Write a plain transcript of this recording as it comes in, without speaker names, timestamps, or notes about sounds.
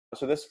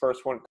So this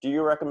first one, do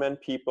you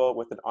recommend people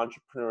with an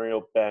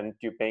entrepreneurial bent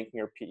do banking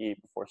or PE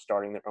before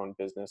starting their own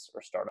business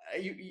or startup?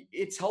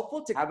 It's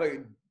helpful to have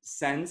a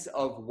sense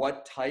of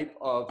what type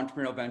of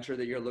entrepreneurial venture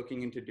that you're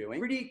looking into doing.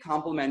 Pretty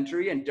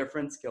complementary and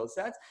different skill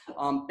sets.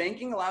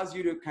 Banking allows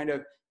you to kind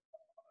of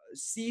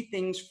see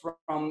things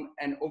from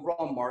an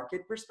overall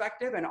market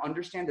perspective and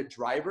understand the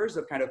drivers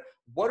of kind of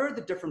what are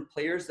the different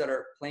players that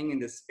are playing in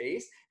this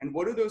space and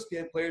what do those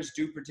players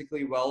do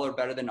particularly well or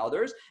better than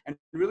others, and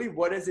really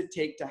what does it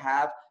take to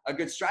have a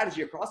good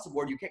strategy across the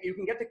board. You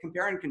can get to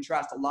compare and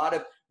contrast a lot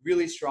of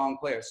really strong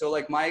players. So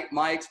like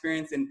my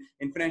experience in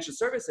financial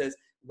services,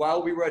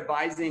 while we were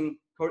advising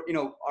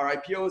our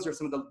IPOs or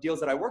some of the deals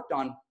that I worked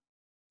on,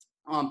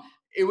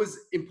 it was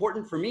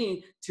important for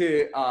me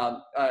to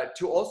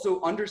also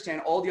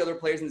understand all the other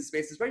players in the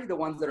space, especially the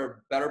ones that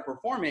are better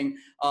performing,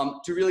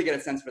 to really get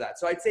a sense for that.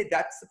 So I'd say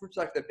that's the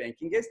perspective that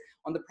banking is.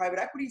 On the private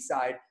equity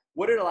side,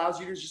 what it allows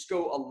you to just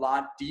go a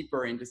lot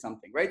deeper into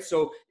something, right?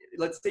 So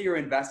let's say you're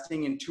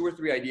investing in 2 or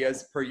 3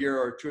 ideas per year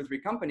or 2 or 3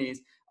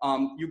 companies.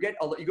 You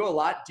go a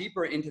lot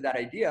deeper into that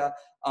idea.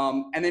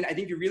 And then I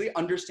think you really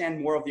understand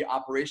more of the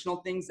operational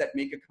things that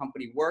make a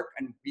company work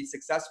and be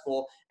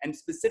successful, and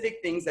specific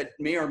things that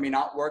may or may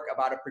not work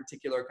about a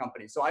particular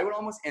company. So I would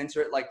almost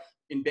answer it like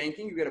in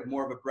banking, you get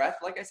more of a breadth,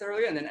 like I said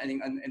earlier, and then I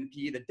think in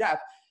PE, the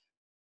depth.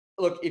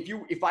 Look,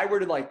 if I were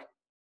to like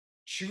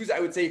choose, I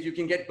would say if you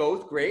can get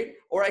both, great.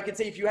 Or I could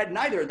say if you had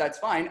neither, that's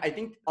fine. I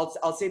think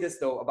I'll say this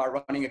though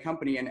about running a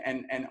company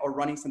and or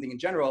running something in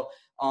general.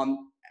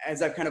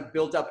 As I've kind of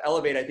built up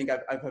Elevate, I think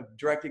I've had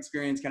direct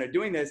experience kind of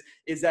doing this,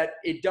 is that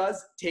it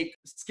does take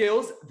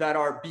skills that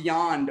are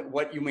beyond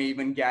what you may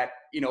even get,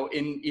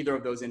 in either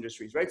of those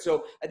industries, right?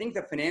 So I think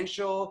the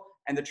financial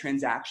and the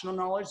transactional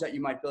knowledge that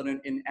you might build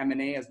in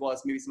M&A, as well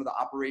as maybe some of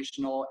the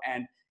operational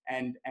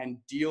and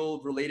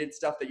deal related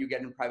stuff that you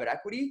get in private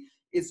equity,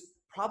 is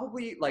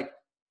probably like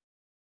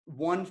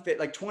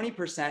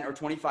 20% or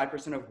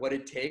 25% of what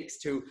it takes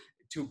to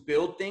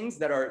build things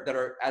that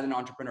are as an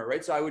entrepreneur,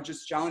 right? So I would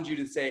just challenge you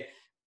to say,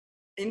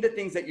 in the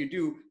things that you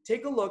do,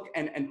 take a look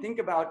and think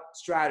about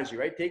strategy,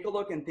 right? Take a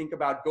look and think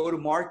about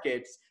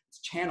go-to-markets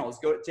channels.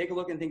 Take a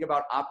look and think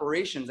about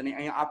operations.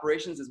 And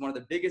operations is one of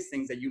the biggest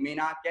things that you may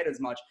not get as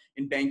much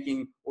in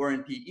banking or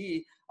in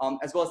PE,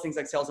 as well as things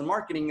like sales and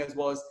marketing, as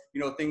well as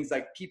things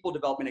like people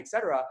development, et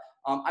cetera.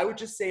 I would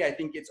just say I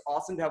think it's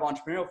awesome to have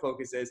entrepreneurial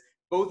focuses.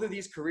 Both of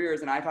these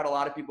careers, and I've had a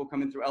lot of people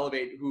come in through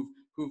Elevate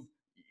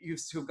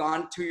who've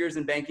gone 2 years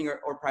in banking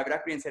or private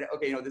equity and said,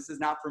 okay, this is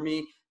not for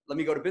me. Let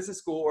me go to business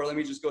school, or let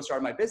me just go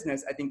start my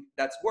business. I think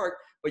that's work,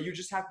 but you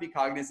just have to be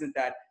cognizant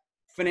that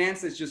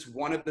finance is just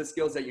one of the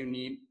skills that you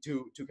need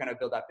to kind of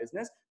build that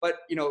business. But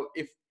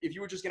if you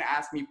were just going to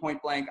ask me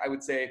point blank, I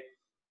would say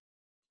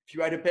if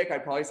you had to pick,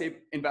 I'd probably say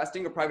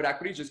investing or private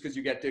equity, just because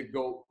you get to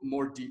go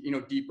more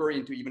deeper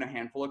into even a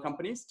handful of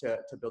companies to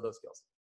build those skills.